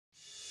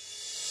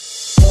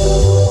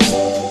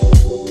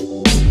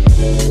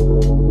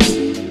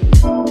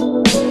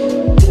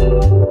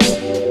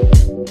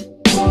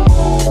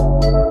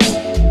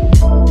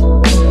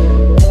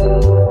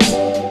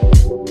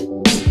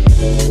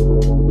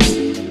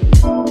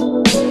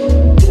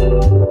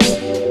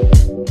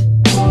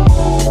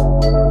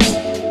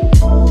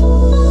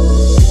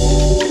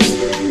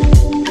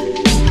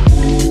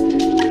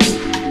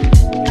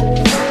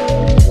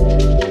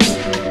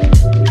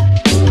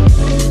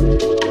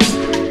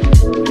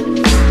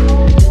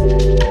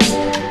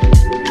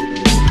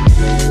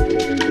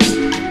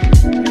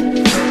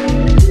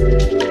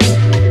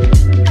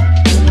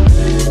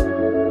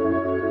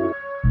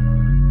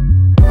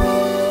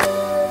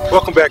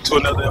to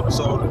another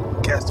episode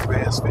of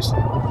Cats&Bassfishing.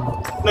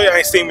 I know y'all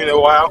ain't seen me in a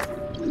while,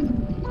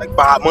 like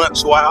 5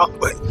 months,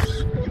 but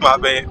my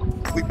bad.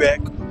 We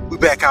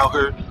back out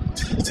here.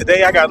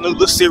 Today I got a new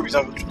little series.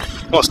 I'm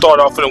gonna start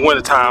off in the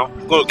winter time.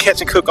 I'm gonna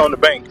catch and cook on the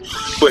bank,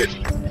 but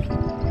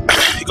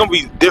it's gonna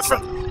be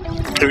different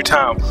every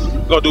time.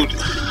 We're gonna do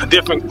a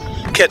different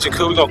catch and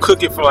cook. We're gonna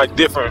cook it from we're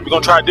gonna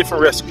try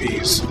different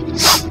recipes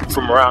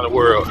from around the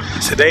world.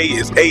 Today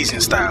is Asian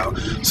style,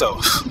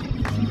 so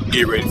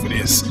get ready for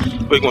this.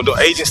 We're gonna do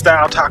Asian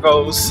style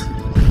tacos.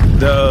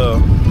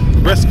 The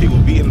recipe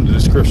will be in the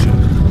description.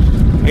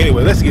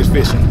 Anyway, let's get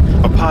fishing.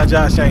 I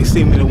apologize, y'all ain't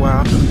seen me in a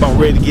while, but I'm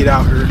ready to get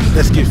out here.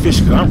 Let's get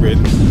fishing, cause I'm ready.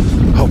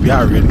 I hope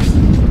y'all ready.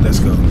 Let's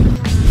go.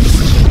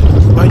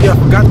 But yeah, I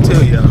forgot to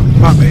tell y'all,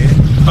 my bad.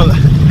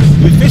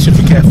 We're fishing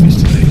for catfish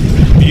today.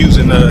 We're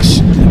using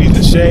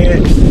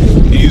shad,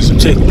 we're using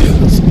chicken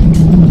tenders.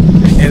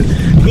 And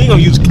we ain't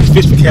gonna use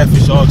fish for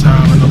catfish all the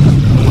time. I know I'm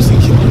gonna see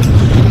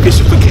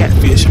fishing for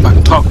catfish, if I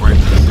can talk right,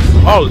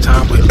 all the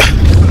time, but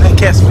I ain't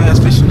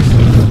Cats&Bassfishing.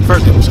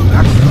 First episode,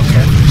 I can talk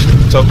catfish.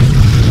 So,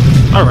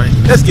 alright,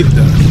 let's get it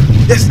done.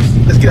 Let's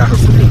get out here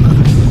for real now.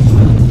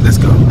 Let's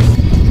go.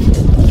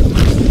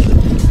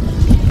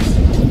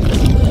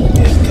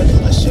 Yeah, cut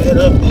this shad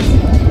up.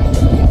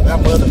 Got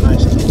my other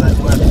nice like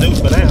what I do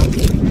for now.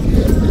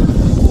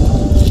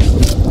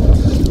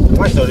 I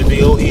might throw the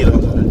big old head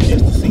on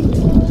just to see.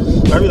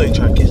 I really ain't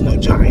trying to catch no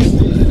giant. I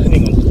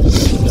ain't gonna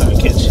try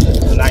to catch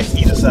a nice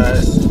either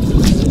size.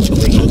 So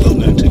we ain't gonna go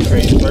nothing too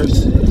crazy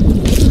first.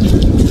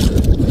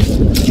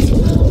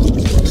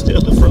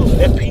 Still the frozen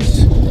that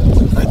piece.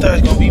 I thought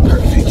it was gonna be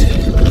perfect.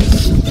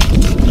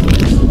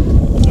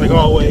 Like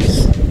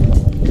always.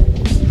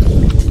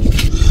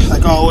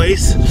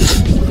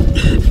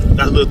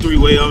 Got a little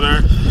 3-way on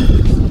there.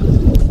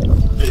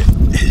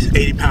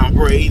 80-pound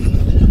braid,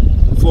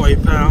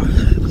 40-pound.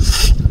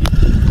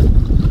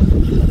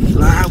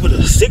 Fly with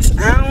a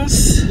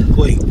 6-ounce.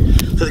 Wait,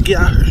 let's get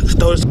out here. Let's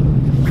throw this.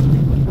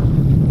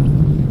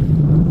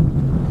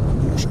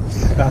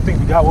 I think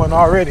we got one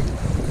already.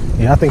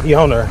 Yeah, I think he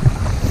on there.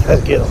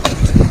 Let's get him.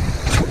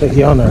 I think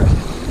he on there.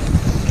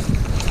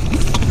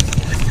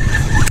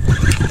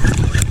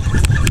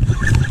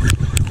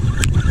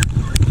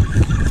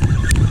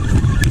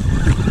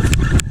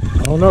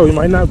 I don't know, he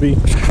might not be.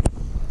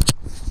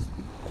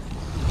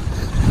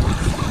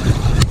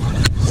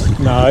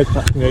 Nah, it's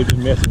not, they just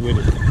messing with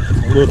it.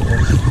 A little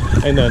one.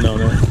 Ain't nothing on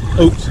there.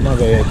 Oops, my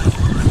bad.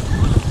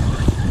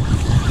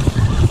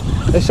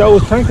 That show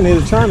was cranking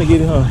it, trying to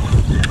get it, huh?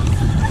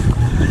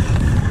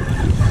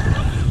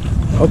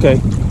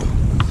 Okay.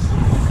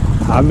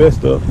 I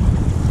messed up.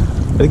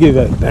 Let's get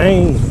it back.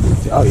 Dang.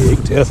 Oh yeah, you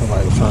can tell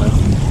somebody was trying.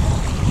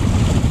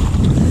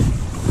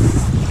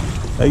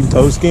 They can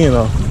tow the skin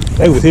off.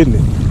 They was hitting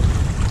it.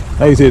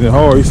 They was hitting it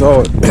hard, you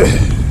saw it.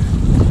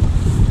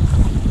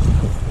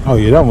 Oh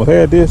yeah, they almost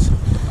had this.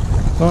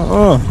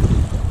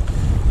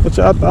 What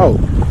y'all thought?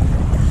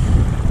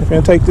 They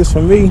finna take this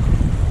from me.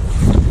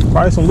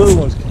 Probably some little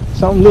ones.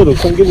 Something little,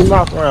 couldn't get your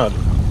mouth around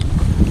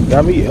it.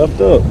 Got me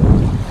upped up.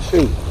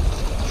 Shoot.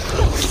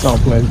 I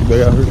don't plan to get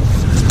back out here.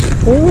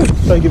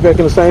 Try to get back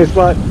in the same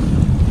spot.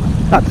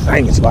 Not the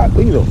same spot,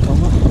 but you know what I'm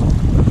talking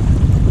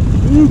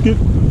about. You get.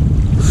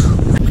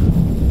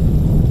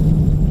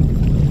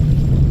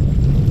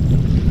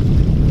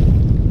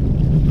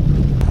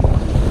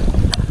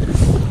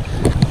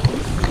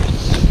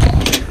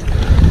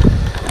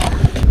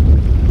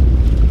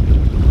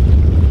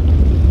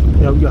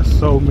 Yeah, we got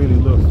so many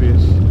little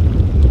fish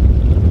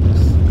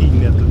just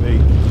eating at the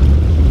bait.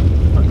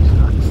 I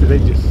can see they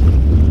just, you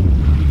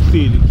can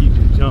see it, it keeps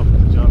just jumping.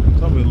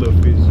 So many little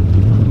fish,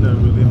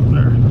 nothing really on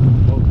there.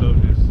 Most of them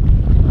just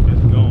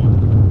going.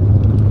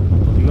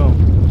 You know,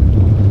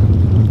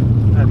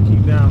 I have to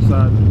keep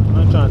downside.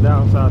 I'm trying to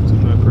downside too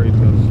much crazy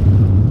because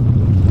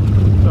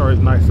it's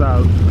already nice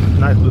size,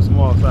 nice little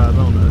small size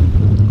on there.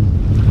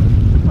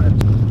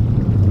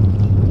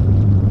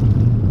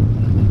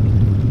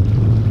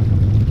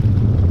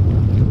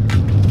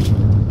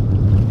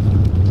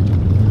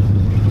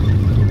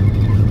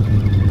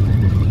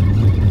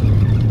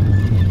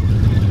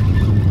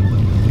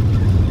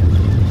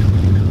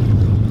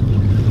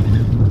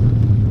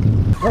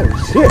 Oh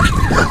shit!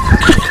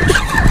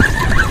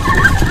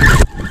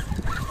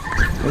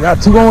 We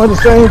got two on at the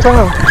same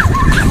time.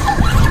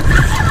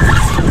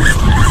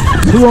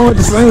 Two on at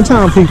the same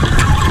time, people.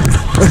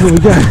 That's what we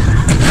got.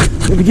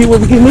 Did we get what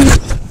we need?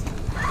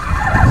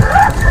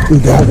 We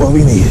got what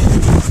we need.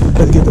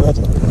 Let's get the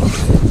other one.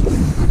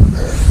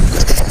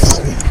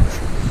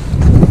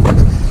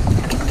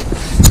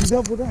 We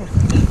doubled up.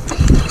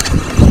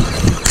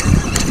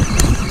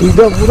 We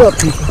doubled up,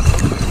 people.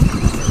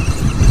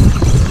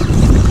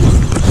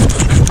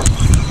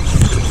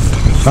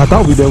 I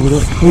thought we doubled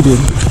up. We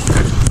didn't.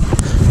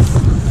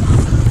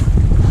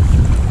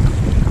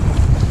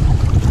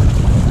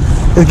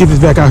 Let's get this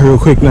back out here real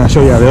quick now.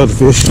 Show y'all the other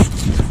fish.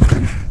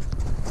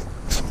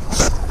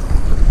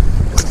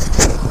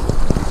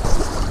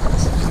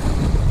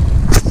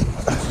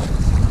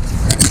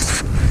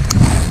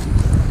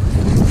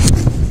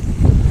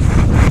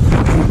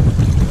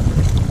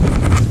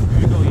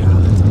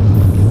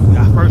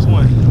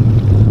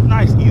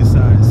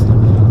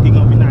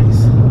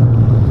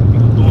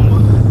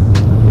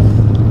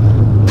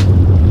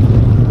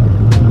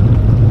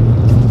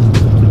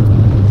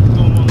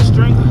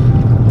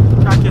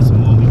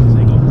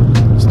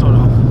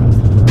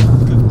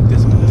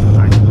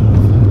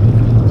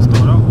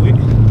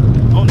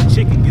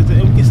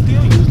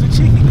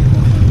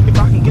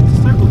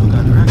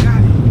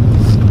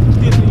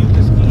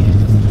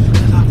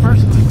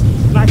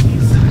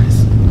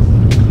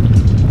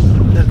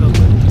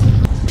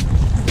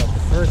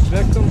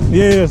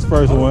 Yeah, it's the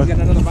first one. Got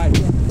another bite.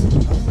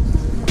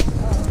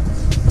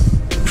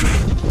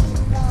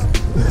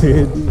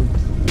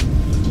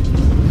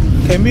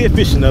 Okay,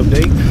 mid-fishing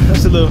update.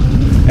 That's a little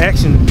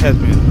action has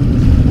been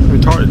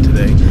retarded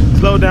today.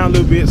 Slowed down a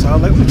little bit, so I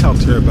was like, let me talk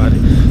to everybody.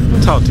 Let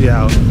me talk to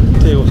y'all,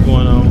 tell you what's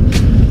going on.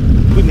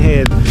 We done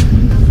had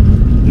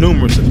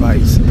numerous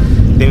bites.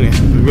 Then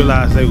we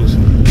realized they was,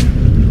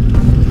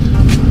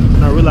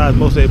 I realized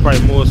most of they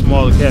probably more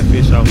smaller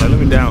catfish. So I was like, let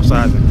me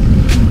downsize it.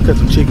 Cut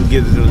some chicken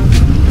gizzards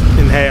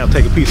in half,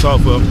 take a piece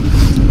off of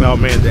them. Oh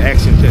man, the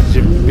action has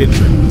been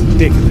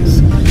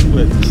ridiculous.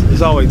 But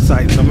it's always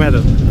exciting, no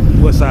matter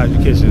what size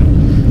you're catching.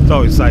 It's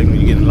always exciting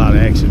when you're getting a lot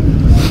of action.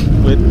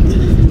 But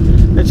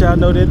let y'all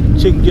know that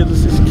chicken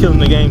gizzards is killing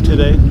the game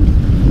today.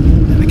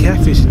 And the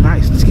catfish is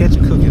nice. This catch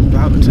and cook is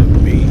about to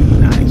be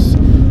nice.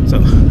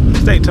 So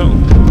stay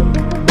tuned.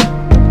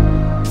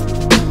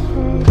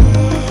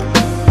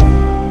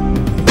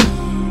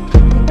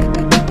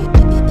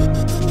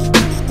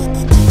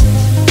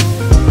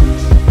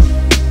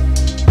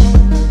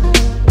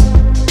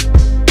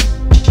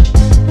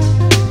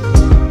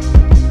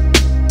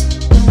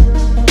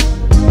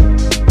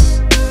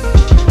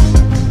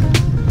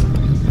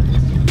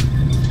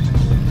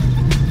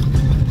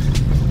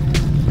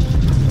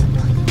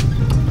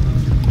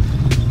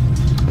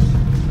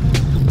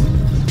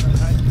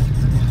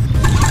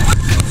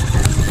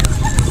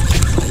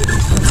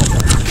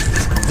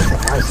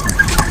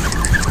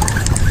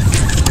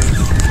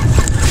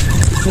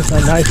 That's a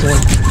nice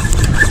one.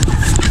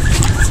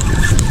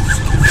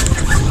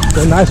 It's a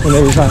nice one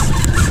every time.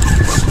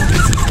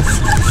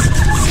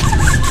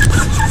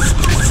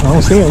 I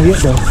don't see him yet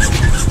though.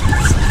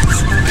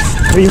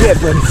 Where you at,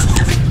 buddy?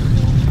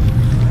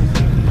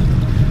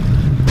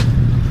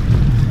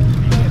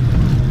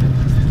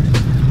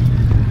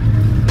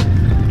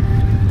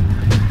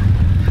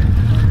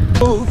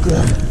 Oh,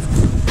 good.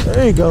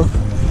 There you go.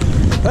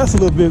 That's a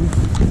little bigger.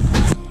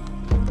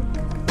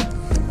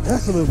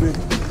 That's a little bigger.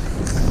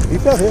 He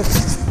fell here.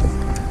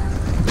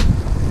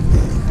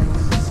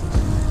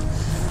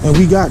 And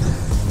we got it.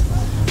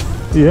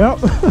 Yep.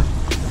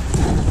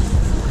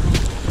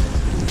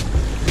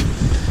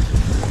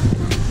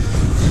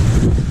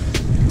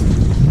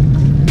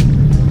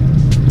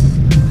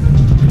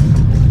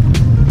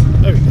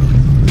 There we go.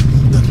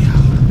 Look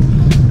y'all.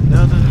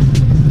 Another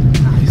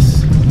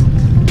nice one.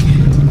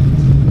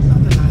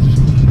 Another nice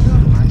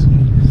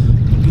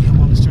one. We'll get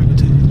him on the string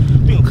too.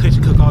 We gonna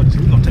cook all this.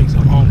 We gonna take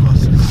some home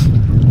because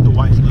the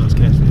wife loves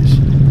catfish.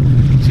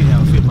 She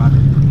have a fit by it.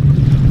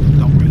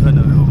 Don't bring her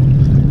nothing home.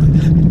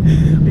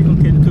 We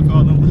gonna cook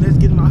all of them, but let's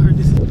get them out here.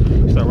 This is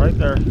so right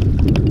there.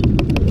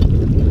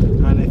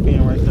 Behind that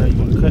fin right there, you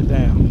want to cut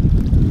down.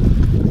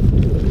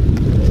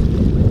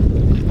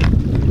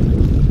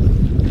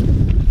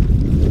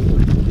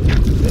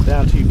 Cut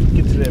down till you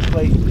get to that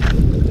plate.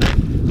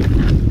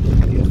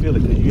 You'll feel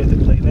it because you got the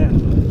plate now.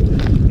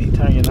 When you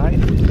turn your knife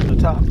to the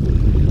top,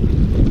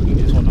 you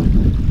just want to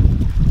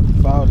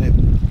follow that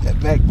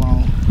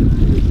backbone.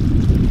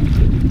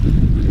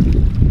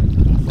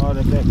 Follow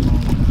that backbone.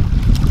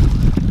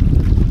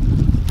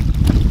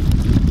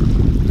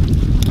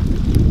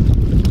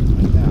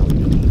 Right now,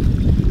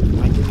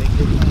 might get that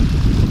good one.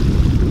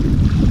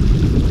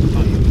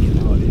 Oh yeah, we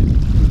getting all this.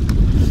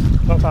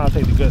 Sometimes I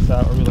take the guts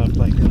out. I really don't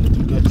like them with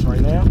the guts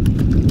right now.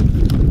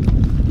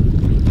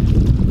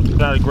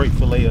 Got a great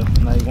fillet.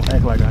 Now you gonna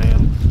act like I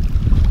am.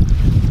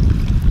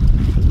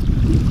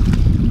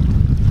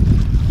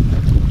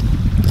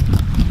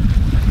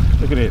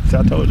 Look at it. See,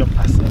 I told them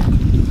I suck.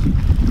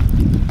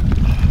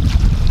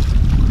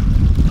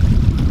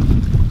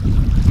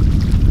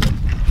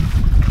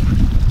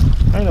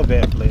 Ain't no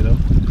bad play though. I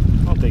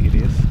don't think it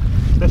is.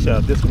 Especially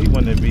out this one. He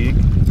wasn't that big.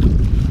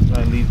 I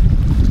didn't leave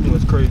too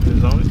much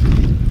craziness on it.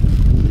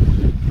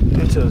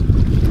 And to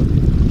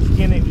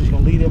skin it, we're just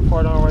gonna leave that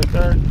part on right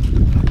there.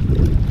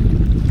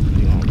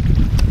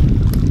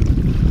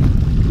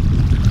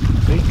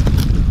 See?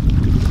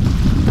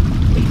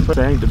 But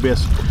that ain't the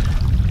best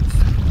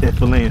at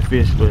filleting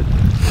fish, but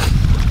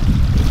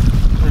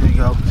there we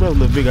go. So a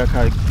little big, I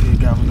got a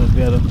little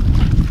better.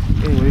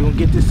 Anyway, we're gonna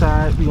get this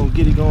side, we're gonna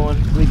get it going.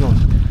 We're gonna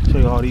show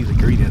you all these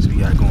ingredients we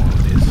got going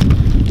with this.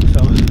 So,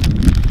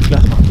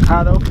 got some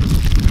avocado.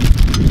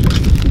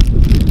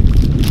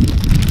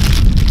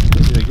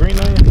 This is the green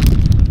onion.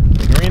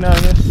 The green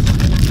onions.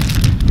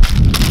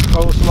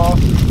 Coleslaw.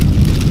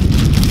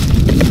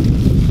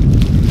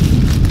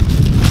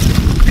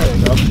 There we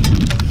go.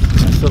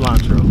 And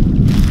cilantro.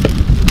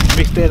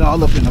 Mix that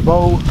all up in a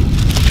bowl.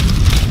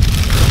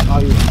 Oh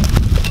yeah.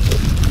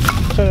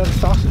 Show you the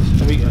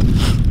sauces. And we got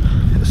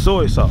the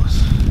soy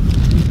sauce,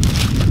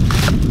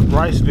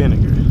 rice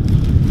vinegar,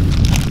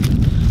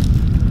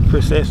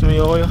 put sesame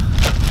oil,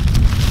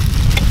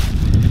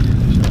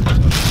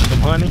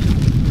 some honey.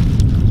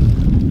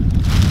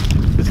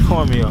 This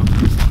cornmeal.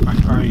 I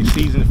already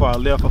seasoned before I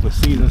left. I put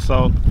seasoned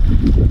salt,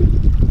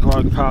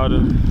 garlic powder,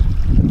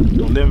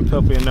 some lemon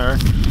pepper in there,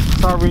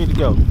 sauce all ready to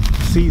go.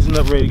 Seasoned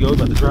up, ready to go.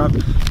 About to drop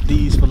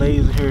these fillets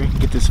in here,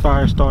 get this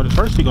fire started.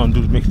 First we're gonna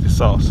do is mix the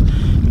sauce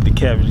with the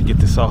cabbage and get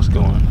the sauce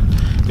going.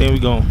 Then we're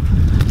gonna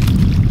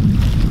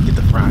get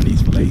to frying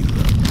these fillets up.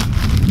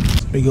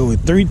 We go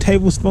with 3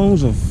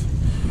 tablespoons of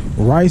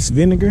rice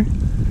vinegar.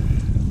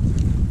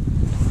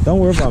 Don't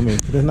worry about me,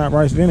 it's not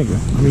rice vinegar.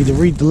 I need to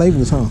read the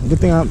labels, huh? Good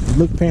thing I'm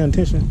paying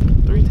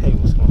attention. 3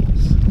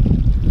 tablespoons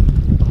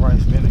of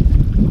rice vinegar.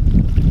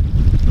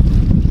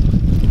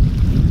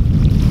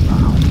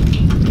 Wow.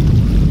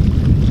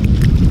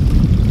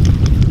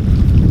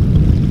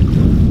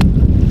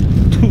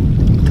 2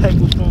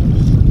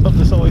 tablespoons of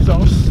the soy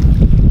sauce.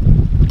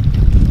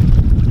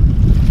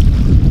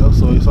 Go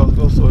soy sauce,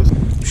 go soy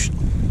sauce.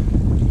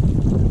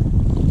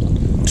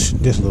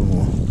 Just a little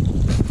more.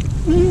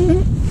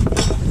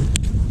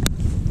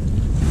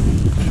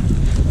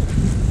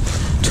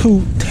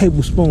 2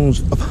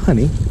 tablespoons of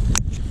honey.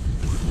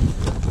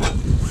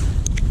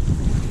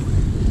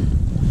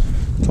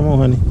 Come on,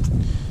 honey.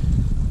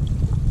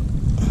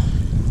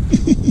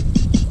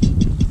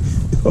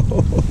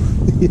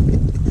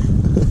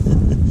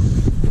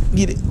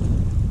 Get it.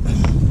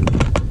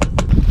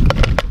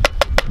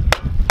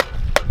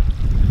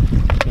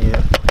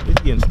 Yeah,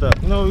 it's getting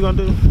stuck. You know what we're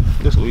gonna do?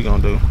 This is what we're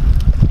gonna do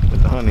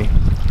with the honey.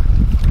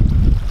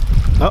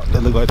 Oh,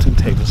 that look like 2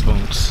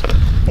 tablespoons.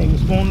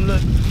 Tablespoon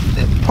of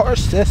that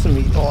parched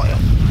sesame oil.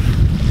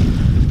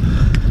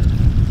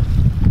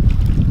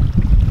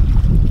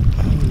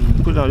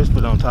 Put it on, just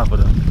put it on top of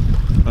the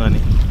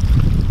honey.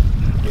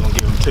 You're gonna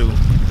give them 2.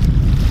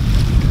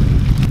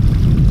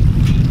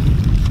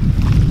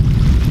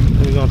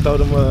 Then we're gonna throw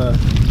them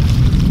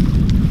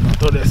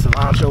throw that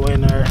cilantro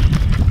in there.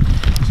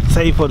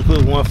 Save for to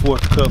put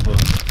 1/4 cup of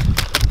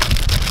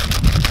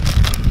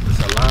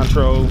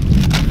cilantro.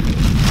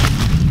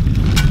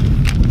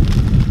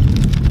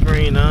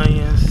 Green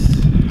onions.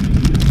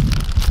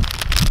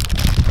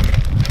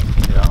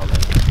 Get it all in.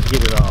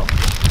 Get it all.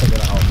 Take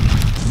it off.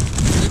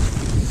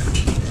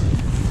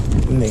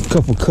 And then a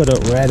couple cut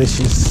up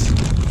radishes.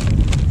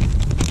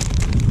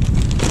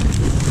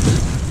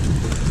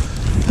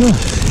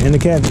 And the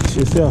cabbage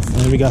itself.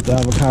 And we got the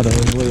avocado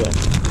as well.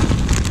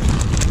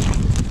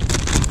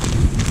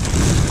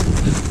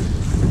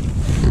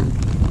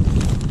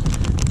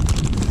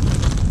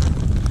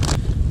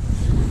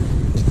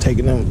 Just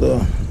taking them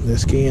the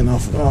skin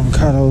off the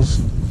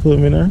avocados, put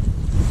them in there.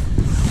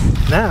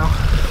 Now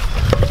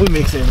we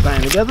mix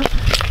everything together.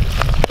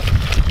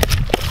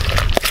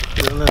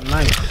 Get a little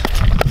nice.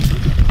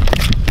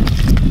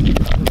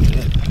 Look at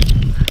that.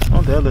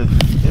 Oh, that look.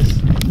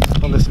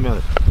 Oh, let's smell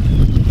it.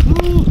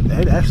 Ooh,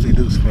 they actually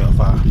do smell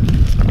fire.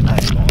 I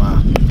ain't gonna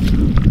lie.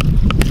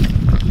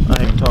 I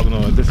ain't even talking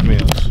on it. This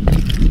smells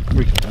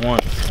freaking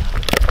wonderful.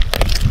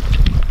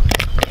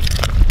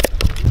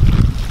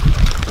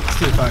 Let's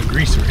see if I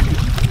grease it.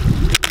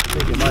 I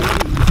think it might be.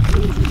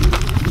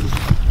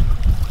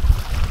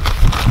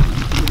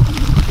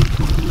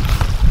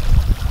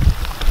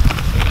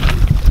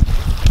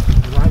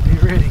 It might be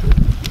ready.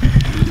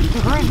 The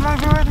grease might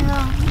be ready,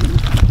 y'all.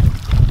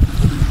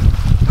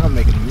 I'm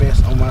making a mess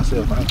on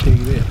myself, I'll tell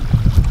you that.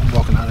 I'm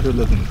walking out of here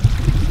looking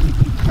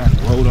kind of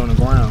rolled on the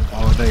ground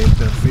all day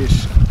instead of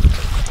fish.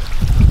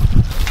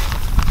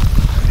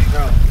 There you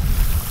go.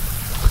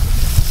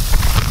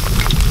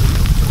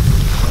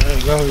 There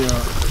you go,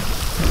 y'all.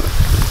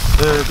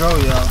 There you go,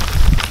 y'all.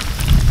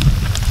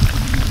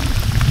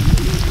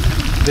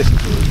 Listen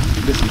to it.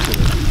 Listen to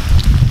it.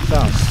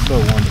 Sounds so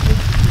wonderful.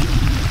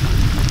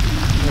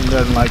 Ain't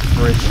nothing like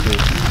fresh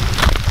fish.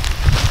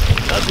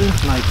 Ain't nothing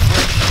like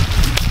fresh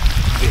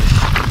fish.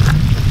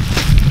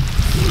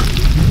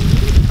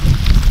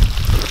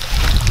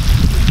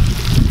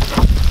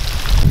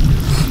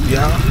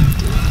 Y'all, I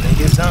think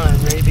it's done.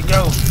 Ready to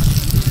go.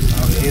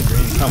 Oh, it's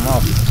ready to come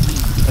off.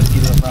 Let's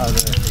get up out of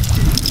there.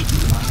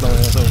 My slow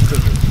ass over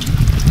cooking.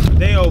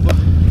 Day over.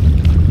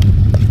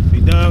 We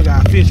done.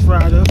 Got fish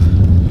fried up.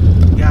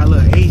 Got a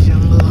little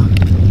Asian little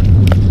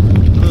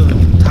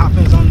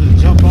toppings on the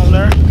jump on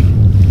there.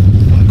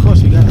 And of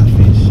course we got our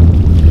fish.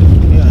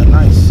 We got a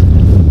nice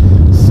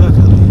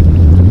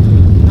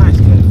succulent, nice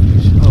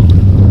catfish. Oh,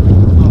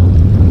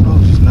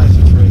 she's nice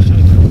and fresh.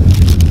 Ain't that?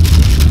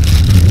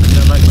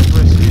 Just like a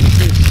fresh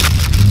fish.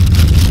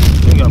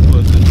 We gotta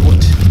put the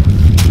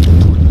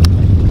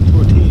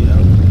tortilla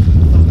out.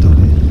 Don't throw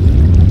that.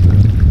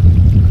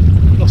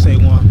 I'm gonna say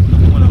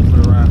one up for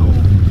the ride home.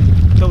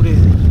 Throw this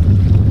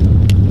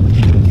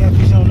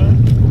catfish on there.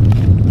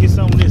 Get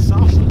some of this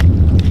salsa.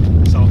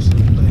 Salsa.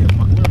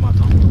 What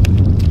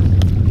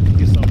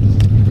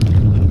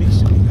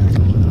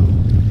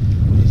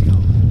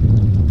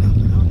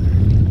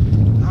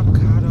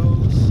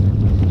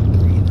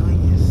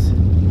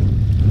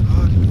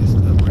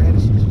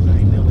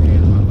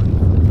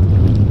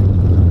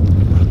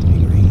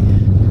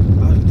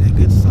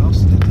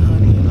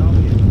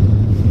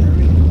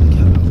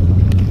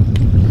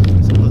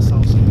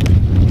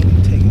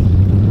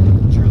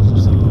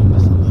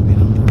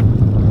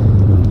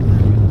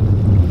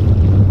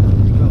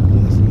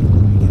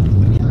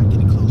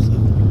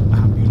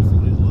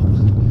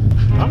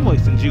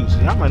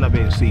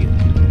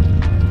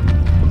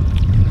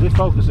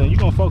focusing. You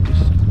gonna focus.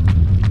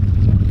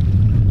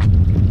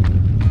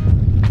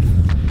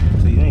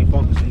 See, you ain't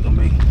focusing. You gonna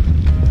make it.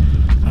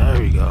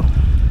 There we go.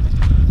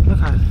 Look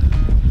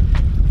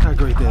how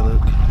great that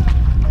look.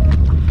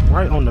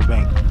 Right on the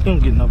bank. You don't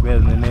get no better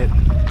than that.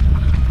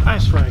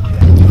 Nice frame.